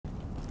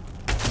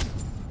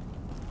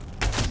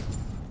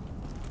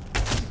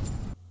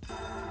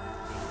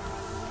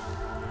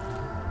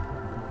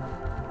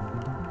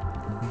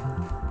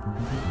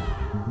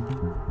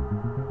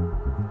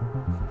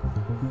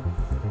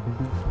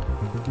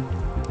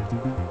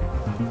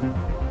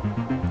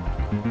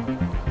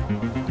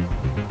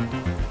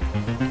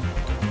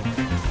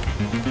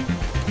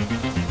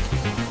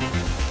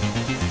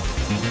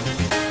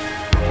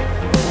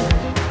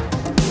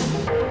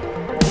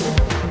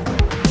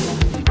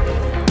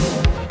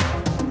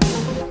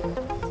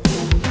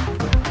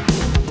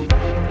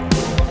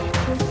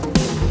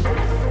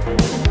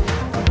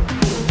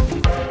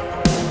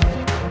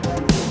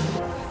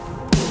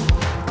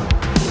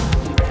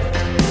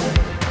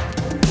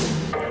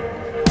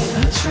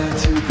tried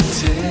to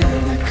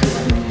pretend I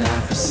couldn't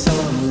lie for so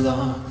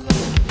long.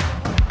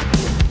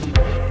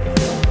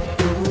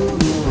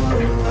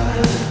 Ooh, I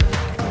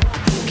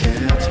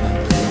kept my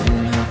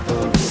bleeding out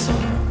for a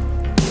song.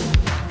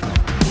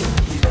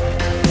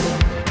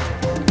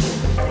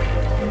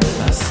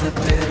 I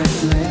slept in a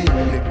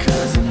flame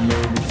because it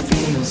made me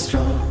feel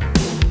strong.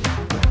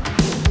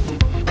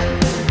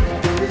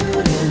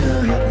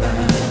 Building up my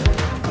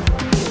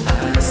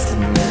eyes to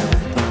never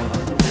fall,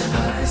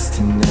 eyes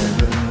to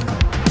never.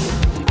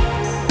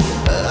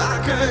 I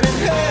couldn't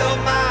help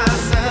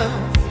myself,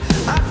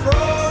 I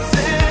froze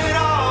in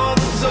all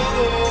the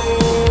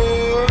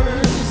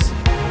doors.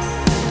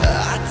 I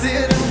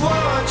didn't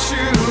want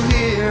you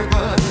here,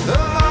 but the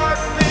heart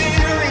made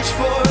me reach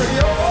for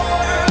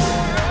yours.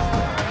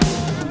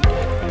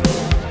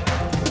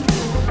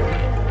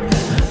 I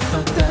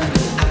thought that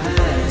I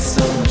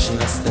so much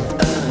less than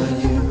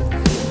you.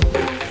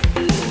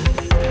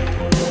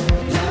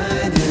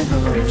 Blind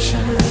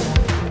devotion,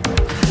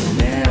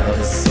 now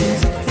the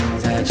seas of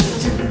things that you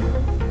do.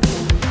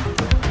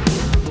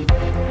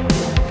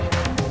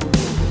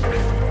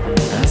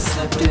 I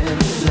slept in a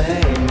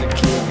flame to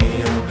keep me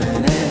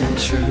open and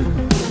true.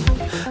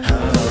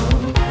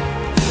 Oh,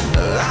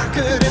 I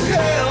couldn't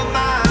help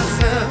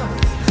myself,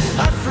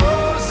 I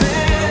froze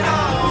in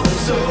all the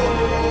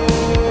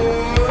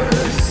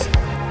doors.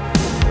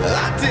 I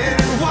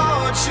didn't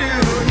want you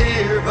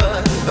here,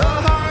 but the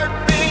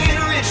heartbeat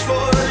reached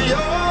for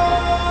yours.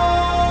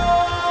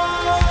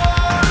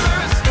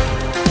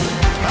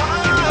 I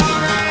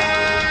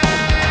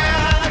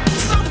ran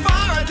so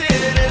far I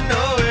didn't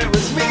know it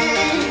was me,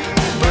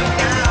 but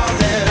now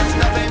there's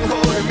nothing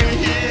holding me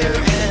here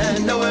and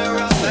nowhere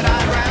else that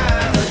I'd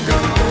rather go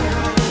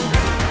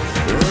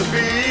or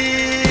be.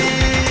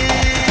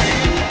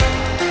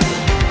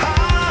 I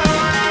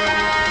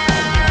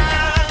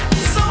ran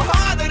so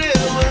hard that it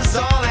was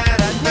all that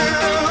I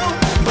knew,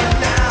 but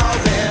now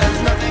there's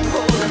nothing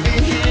holding me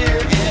here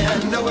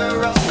and nowhere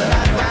else that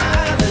I'd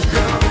rather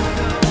go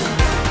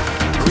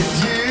with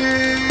you.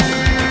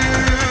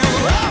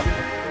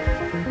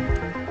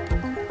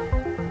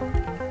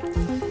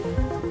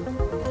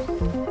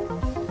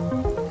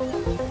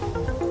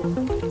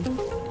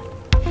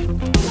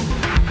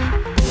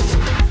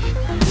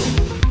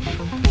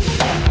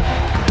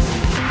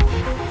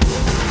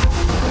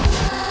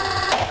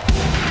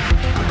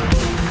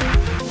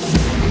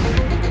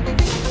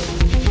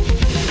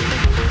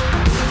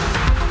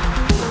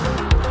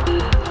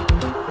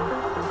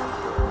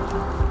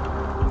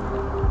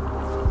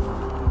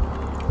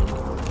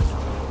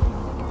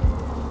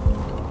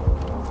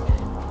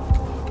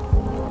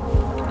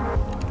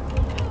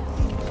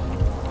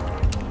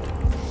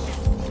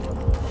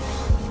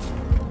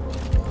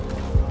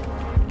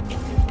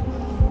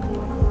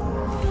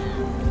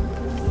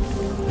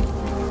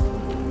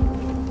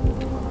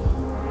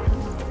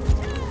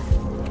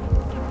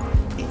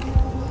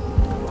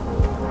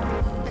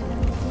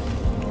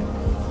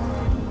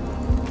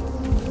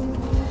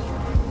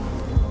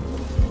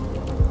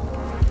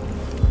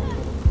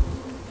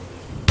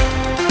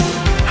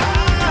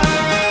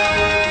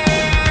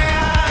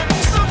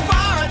 So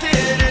far I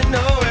didn't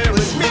know it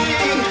was me,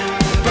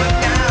 but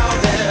now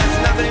there's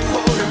nothing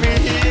holding me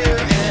here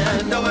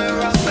and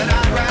nowhere else that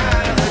I'd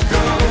rather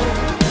go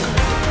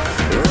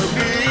or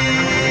be.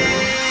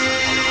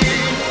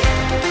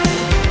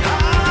 I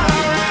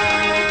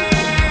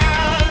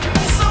ran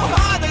so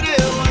hard that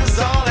it was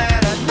all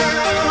that I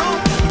knew,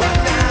 but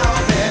now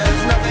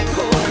there's nothing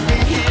holding me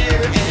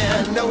here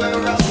and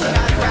nowhere else that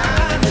I'd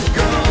rather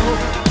go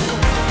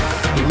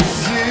with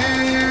you.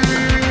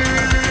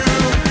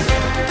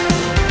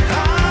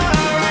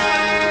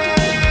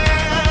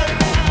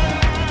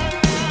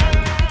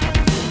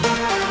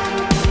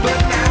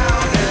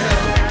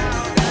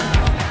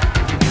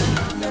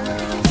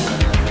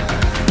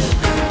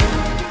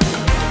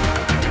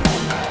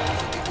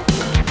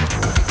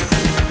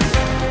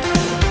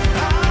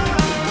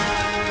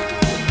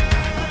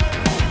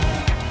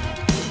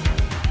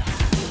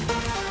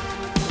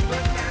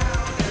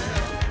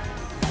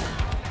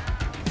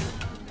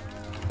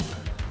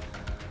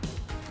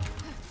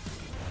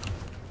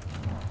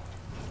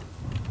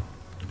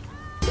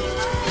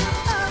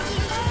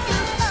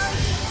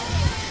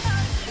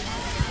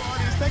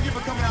 Thank you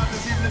for coming out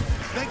this evening.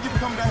 Thank you for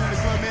coming down here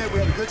to Club Med. We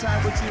had a good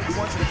time with you. We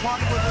want you to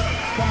party with us.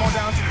 Come on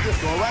down to the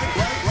disco, all right?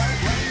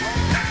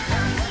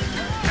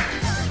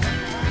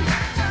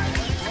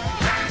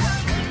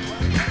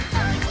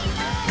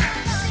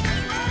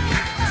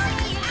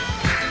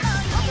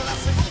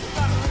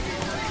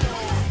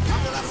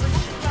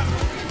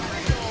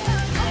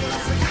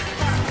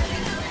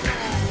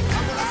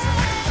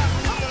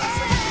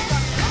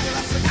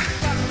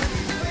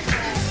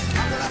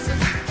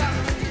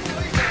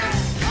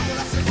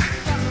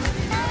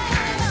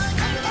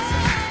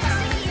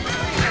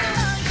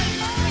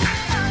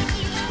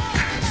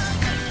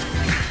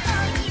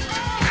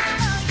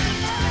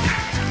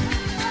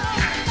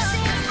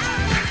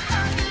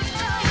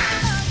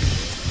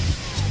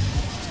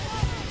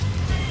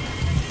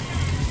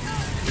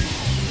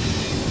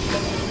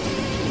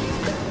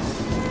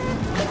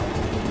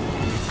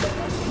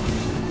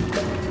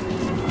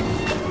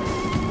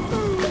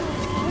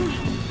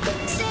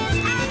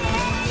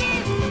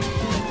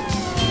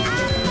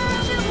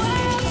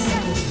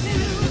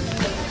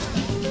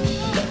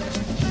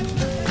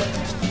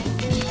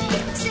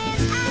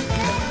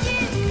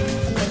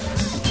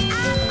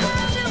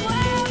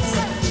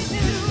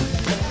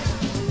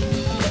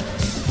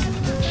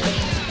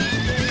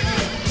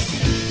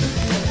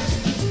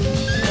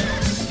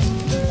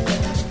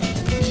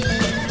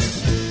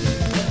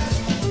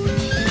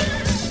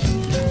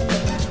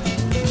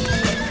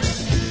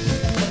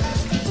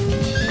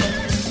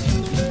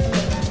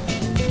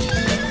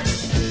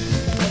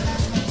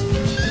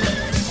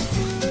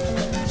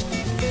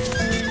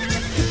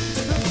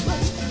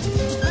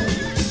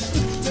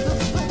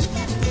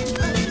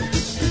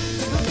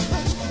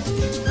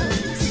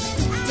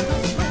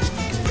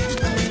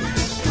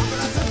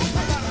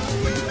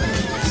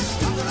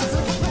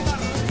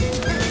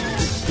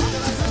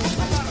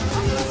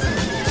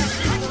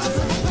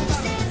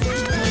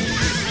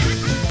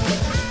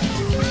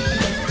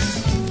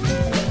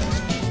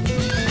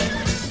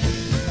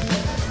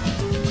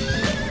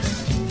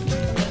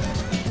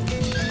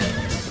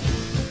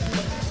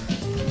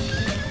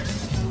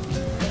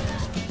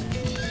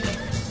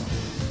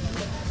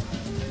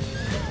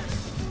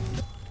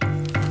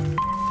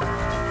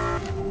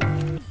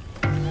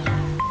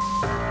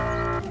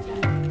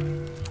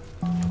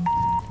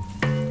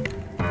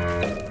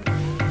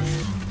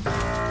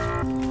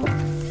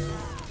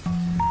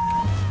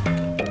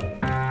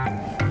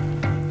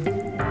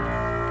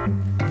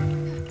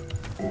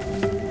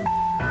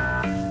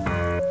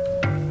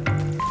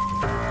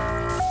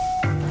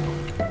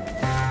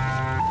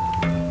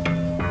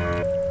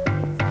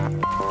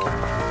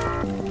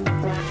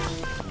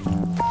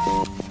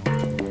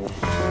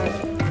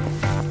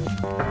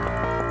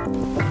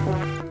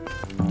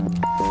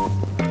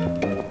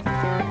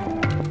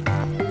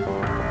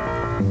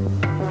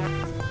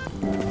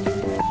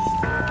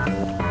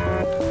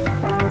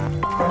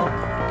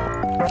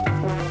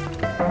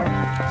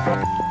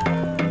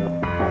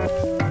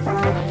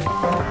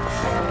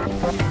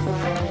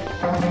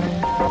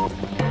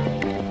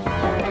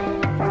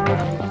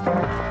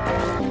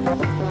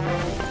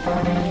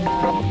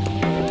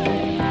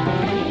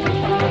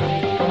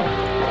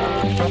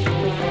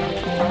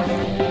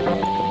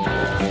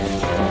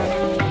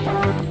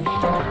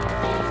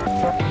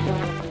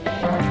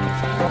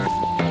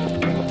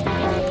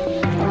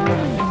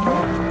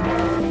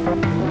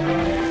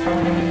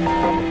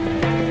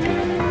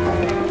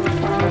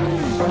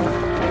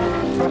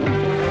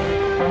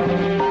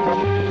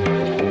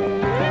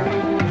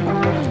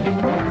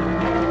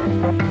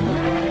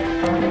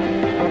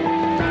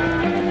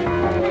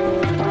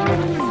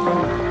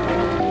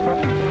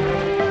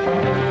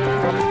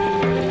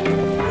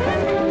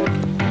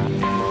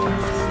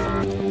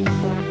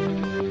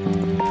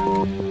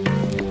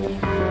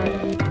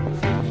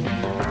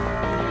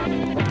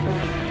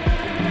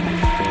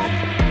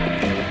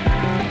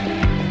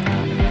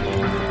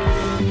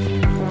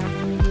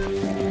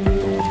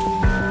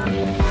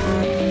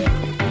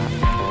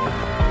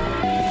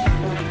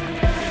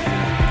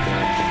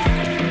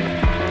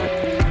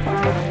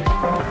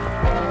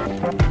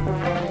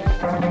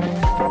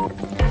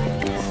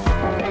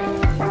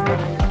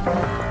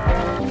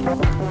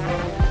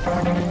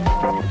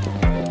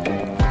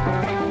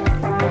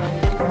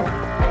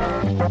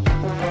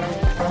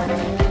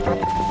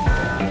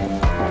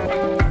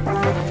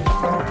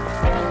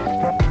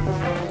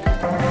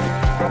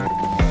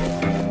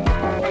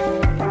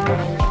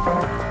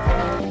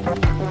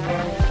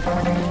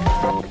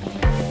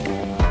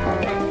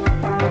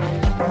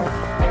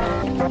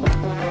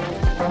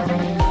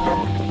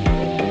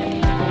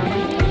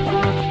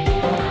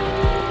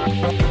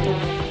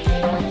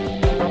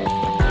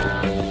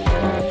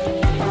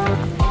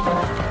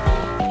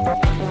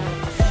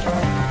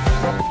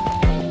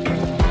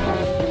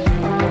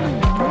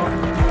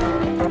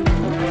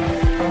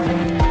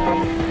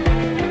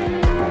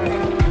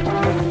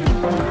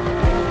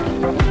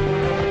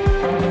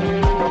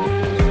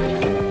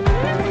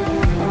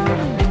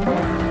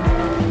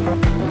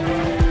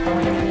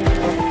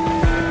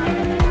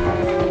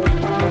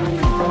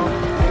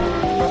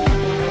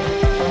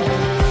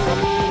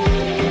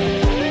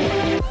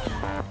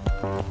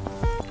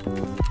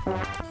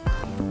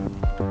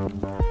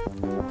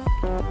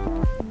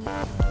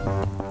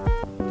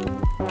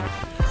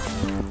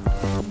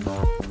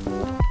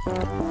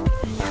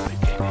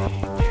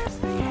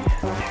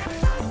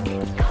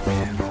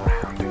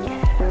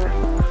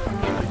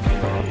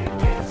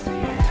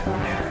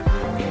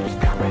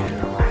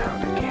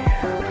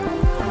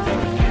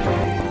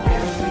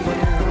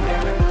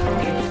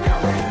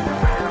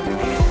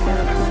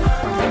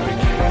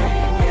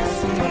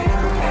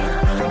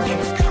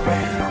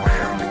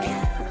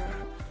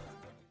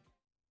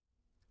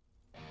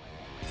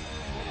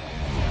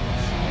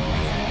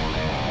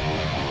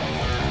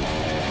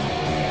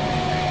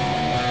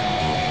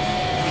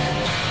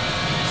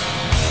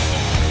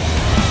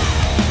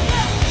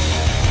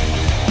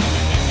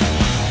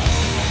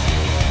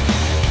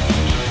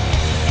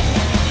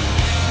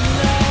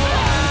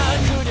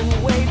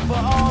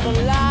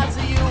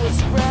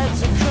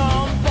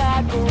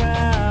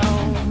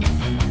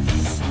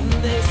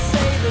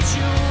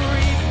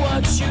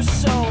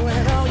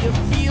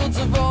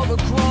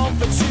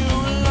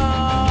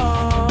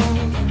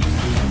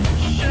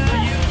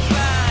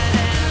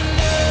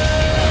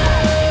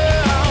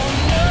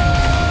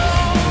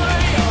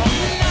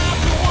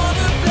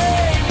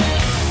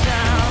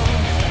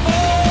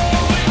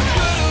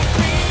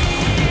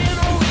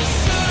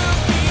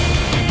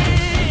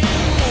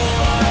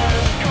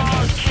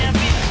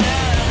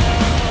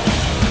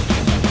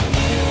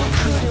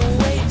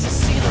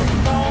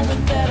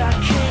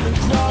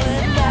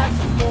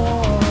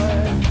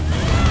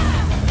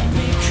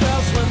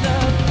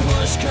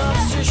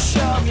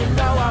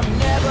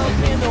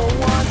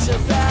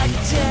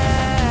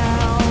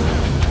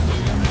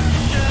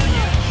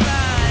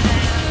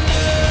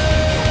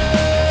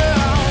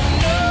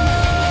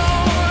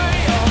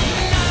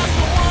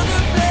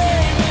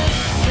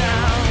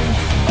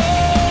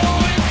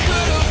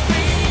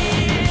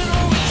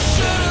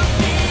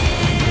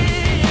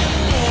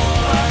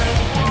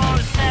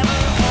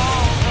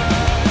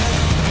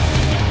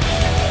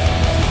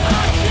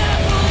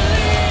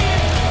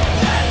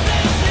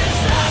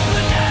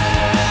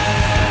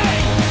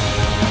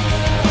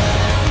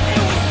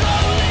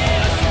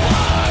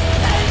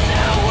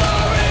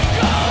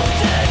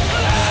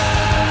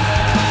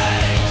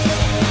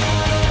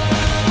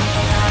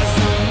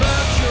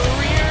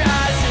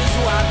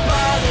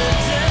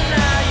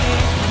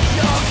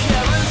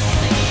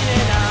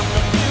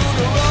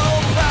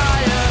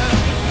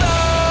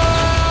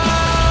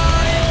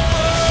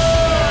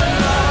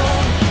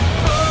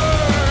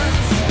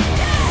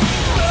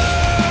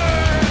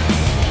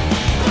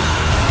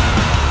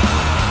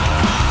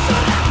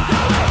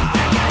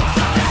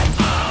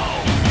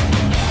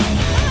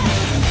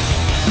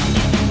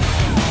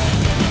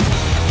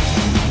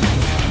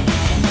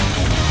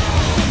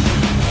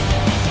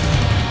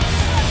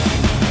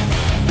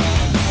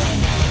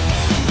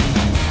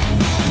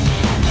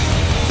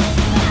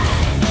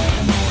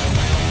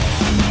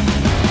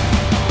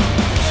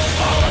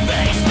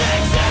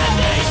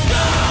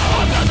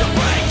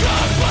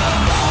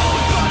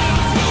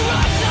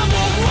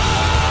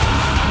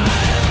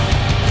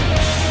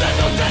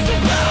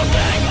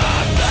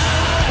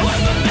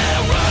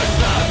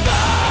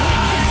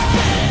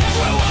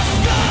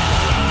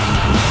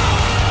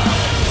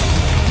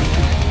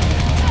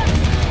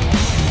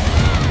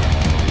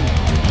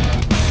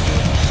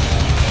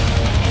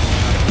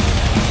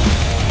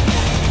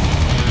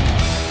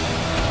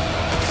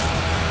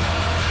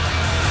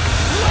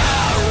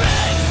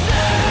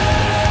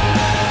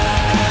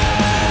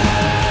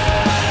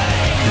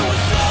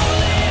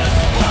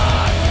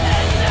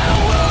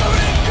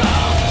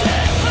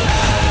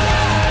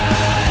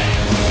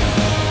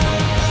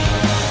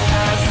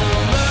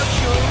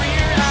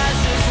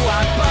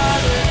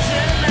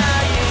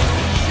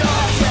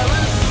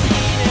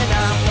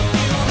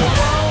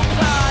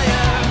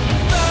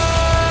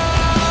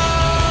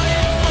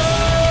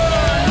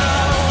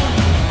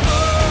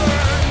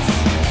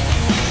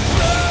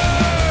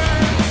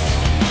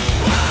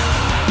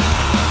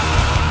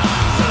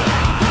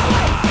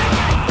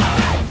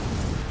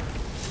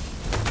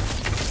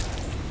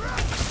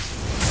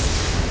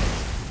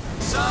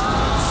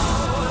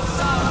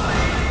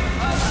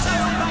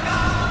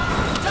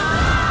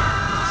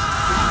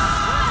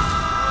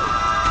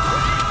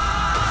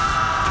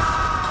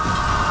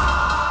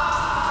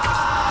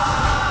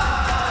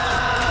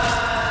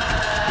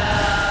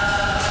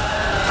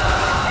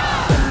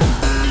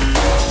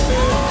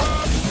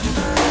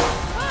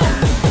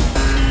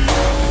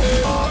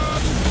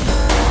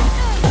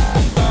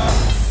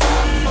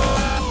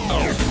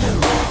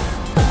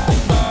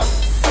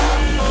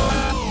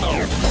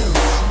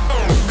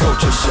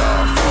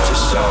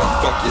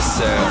 shark, fuck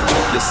yourself,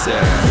 choke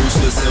yourself.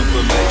 Useless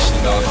information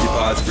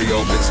occupies free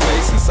open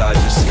space inside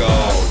your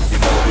skull.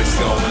 You know what's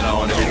going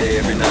on every day,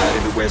 every night,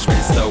 everywhere,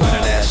 street so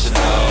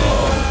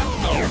international.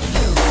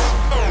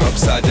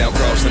 Upside down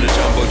cross in the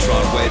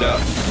jumbotron, wait up,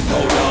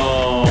 hold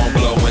on.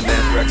 Blowing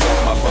anthrax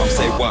off my bum,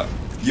 say what?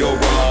 You're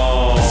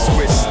wrong.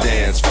 Switch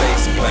stands,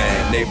 face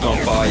plant, napalm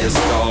fire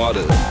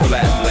starter,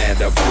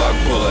 flatlander, plug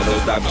puller,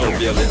 those dive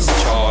turbulence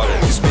charter.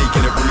 You speak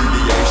in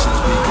abbreviations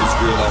because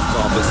real life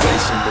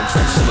conversation moves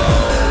too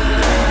slow.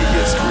 The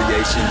media's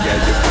creation, yeah,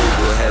 your free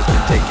will has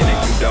been taken and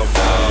you don't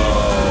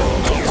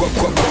know.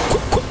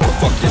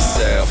 Fuck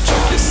yourself,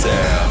 choke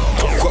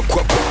yourself.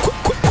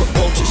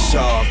 Vulture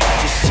shark,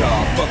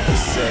 fuck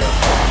yourself,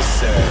 fuck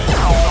yourself.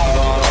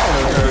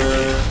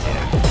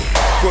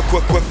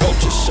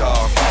 Vulture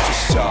shark,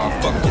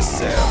 fuck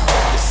yourself,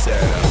 fuck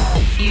yourself.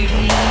 You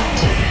need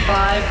to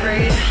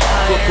vibrate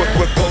higher.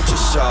 Vulture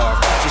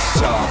shark, fuck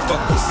yourself,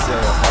 fuck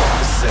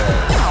yourself.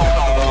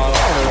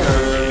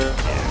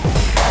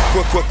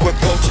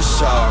 Vulture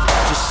shark,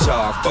 fuck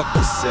yourself, fuck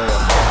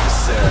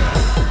yourself.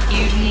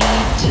 You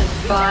need to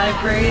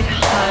vibrate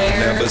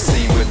higher. Never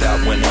seen without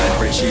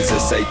 100, she's a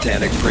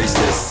satanic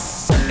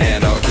priestess.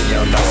 Anarchy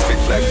on nice big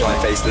flag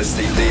flying faceless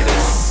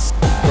elitists.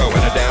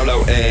 Growing a down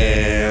low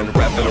and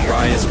rapping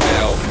Orion's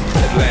belt.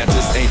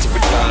 Atlantis ancient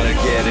vagina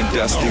getting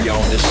dusty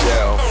on the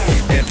shelf.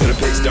 Into the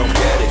pigs don't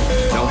get it.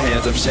 No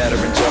hands of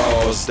shattering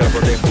jaws.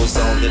 Double nipples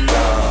on the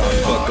dawn.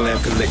 Fuck glam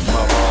can lick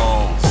my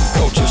wrongs.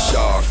 Culture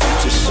shark,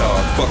 future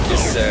shark. Fuck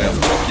yourself,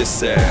 choke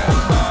yourself.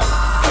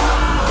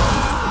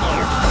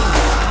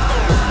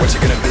 What you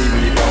gonna be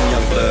when you're grown,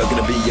 young blood?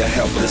 Gonna be a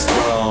helpless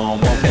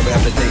throne. Won't ever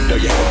have to think, though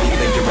you have to be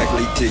think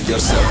directly to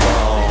yourself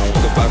wrong.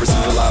 The virus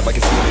is alive, I can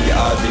see it in your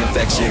eyes. The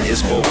infection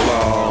is full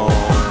blown.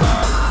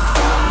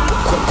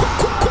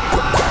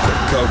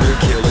 Career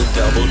killer,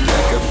 double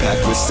decker,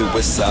 packed with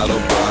suicidal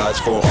brides.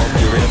 For all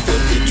you're in a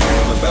filthy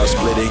dream about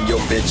splitting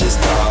your bitch's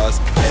ties.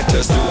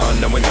 Enters through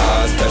unknowing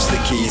eyes, touch the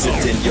keys,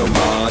 it's in your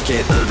mind.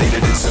 Can't delete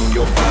it and soon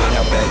you'll find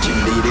how bad you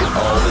need it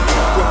all the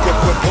time.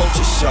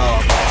 Vulture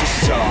shark, fuck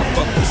yourself,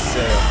 fuck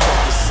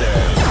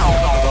yourself.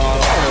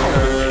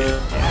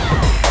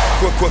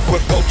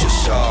 Vulture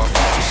shark,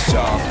 fuck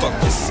yourself, fuck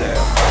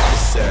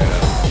yourself.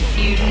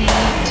 You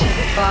need to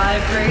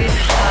vibrate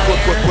higher.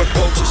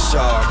 Vulture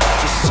shark,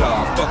 fuck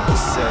yourself, fuck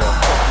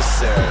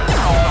yourself.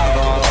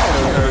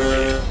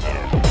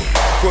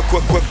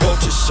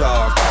 Vulture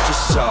shark, fuck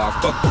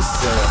yourself, fuck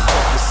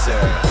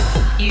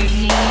yourself. You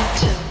need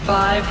to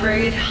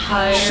vibrate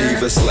higher.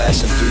 Shiva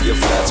slashing through your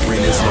flat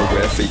screen, there's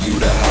nowhere for you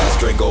to hide.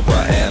 Strangled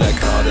by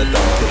anaconda,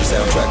 don't to the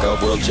soundtrack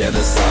of world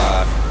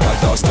genocide. My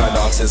dogs turned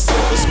ox and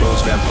silver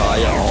spoons,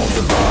 vampire on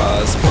the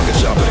rise. Bucket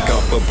shop with a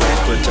couple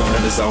branch, platoon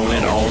in his own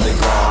and on the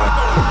grind.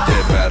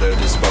 Dead matter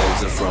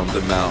disposing from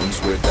the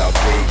mountains without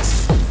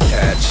peaks.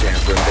 Catch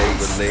and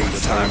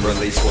release, time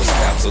release force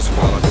capsules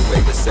swallowed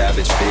away the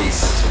savage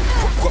beast.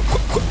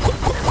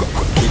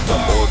 Keep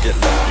them or get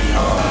left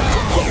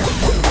behind.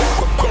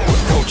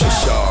 Culture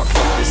shark,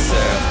 fuck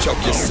yourself,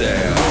 choke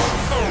yourself.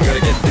 Gotta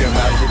get them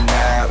out of here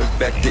now.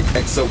 Infected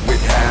exo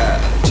with high.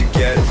 You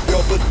get it,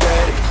 go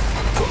pathetic.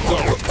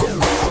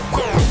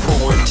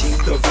 Quarantine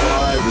the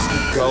virus,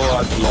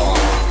 God block.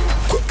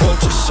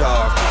 Culture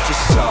shark,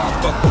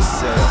 fuck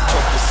yourself,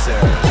 choke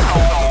yourself.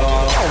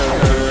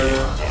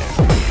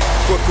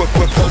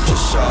 Culture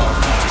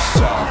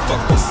shark,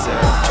 fuck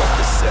yourself, choke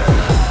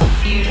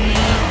yourself. You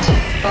need to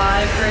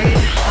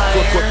vibrate higher.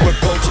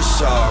 Vulture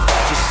shark,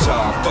 fuck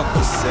yourself, fuck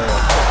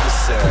yourself.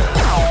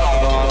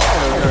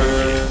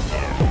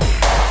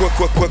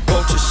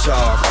 Vulture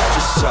shark,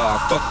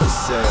 fuck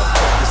yourself,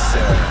 fuck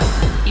yourself.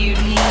 You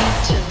need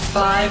to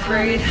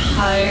vibrate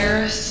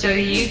higher so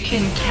you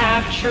can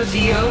capture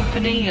the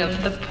opening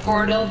of the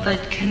portal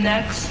that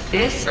connects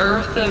this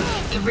Earth of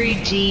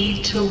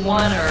 3D to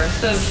one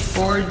Earth of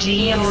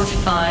 4D or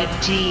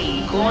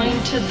 5D.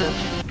 Going to the